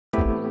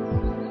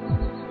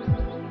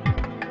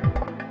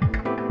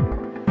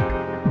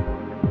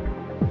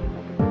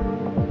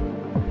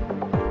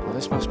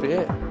this must be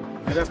it.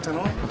 Good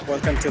afternoon.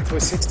 Welcome to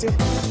 360.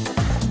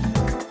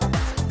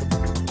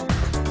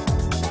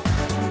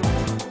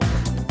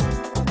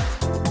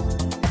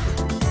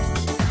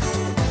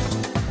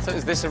 So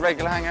is this a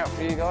regular hangout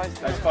for you guys?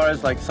 As far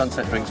as like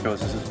sunset drinks goes,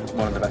 this is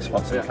one of the best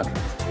spots in the country.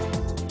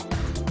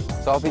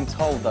 So I've been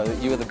told, though,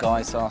 that you are the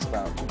guys to ask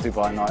about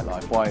Dubai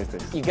nightlife. Why is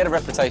this? You get a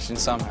reputation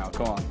somehow,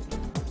 come on.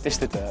 Dish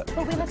the dirt.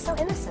 But we look so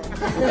innocent.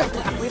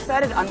 We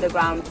started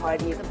underground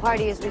parties. The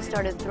parties we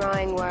started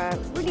throwing were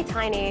really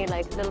tiny,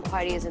 like little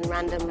parties in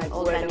random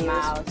old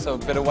venues. So a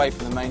bit away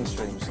from the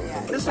mainstream sort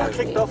of thing. This all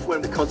kicked off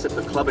when the concept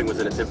of clubbing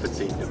was in its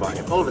infancy in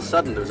Dubai. All of a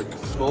sudden, there was a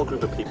small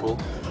group of people,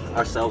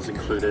 ourselves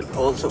included,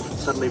 all sort of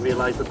suddenly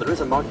realised that there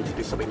is a market to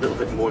do something a little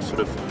bit more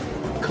sort of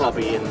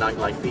clubby and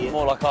nightlife-y.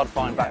 More like I'd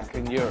find back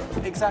in Europe.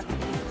 Exactly.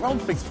 We're all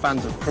big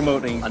fans of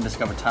promoting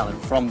undiscovered talent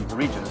from the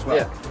region as well.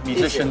 Yeah.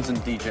 Musicians and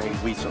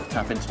DJs, we sort of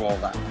tap into all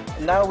that.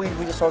 Now we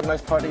just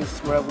organise parties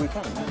wherever we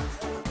can.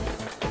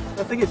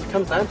 The thing is, it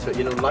comes down to it,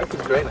 you know, life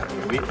is great out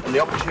here, and the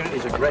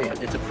opportunities are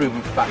great. It's a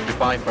proven fact.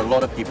 Dubai, for a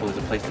lot of people, is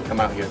a place to come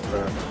out here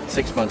for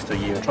 6 months to a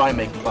year, try and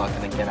make a buck,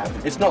 and then get out.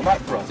 It's not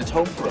that for us, it's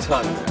home for us. It's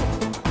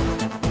home.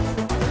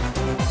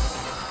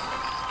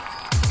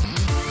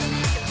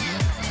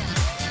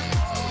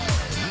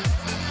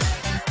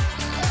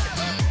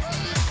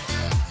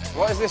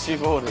 What is this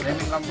you've ordered?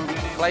 Flaming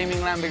Lamborghini. Flaming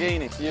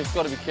Lamborghini. You've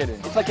got to be kidding.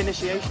 It's like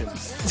initiation.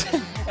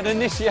 An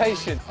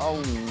initiation.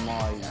 Oh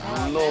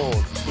my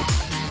Lord.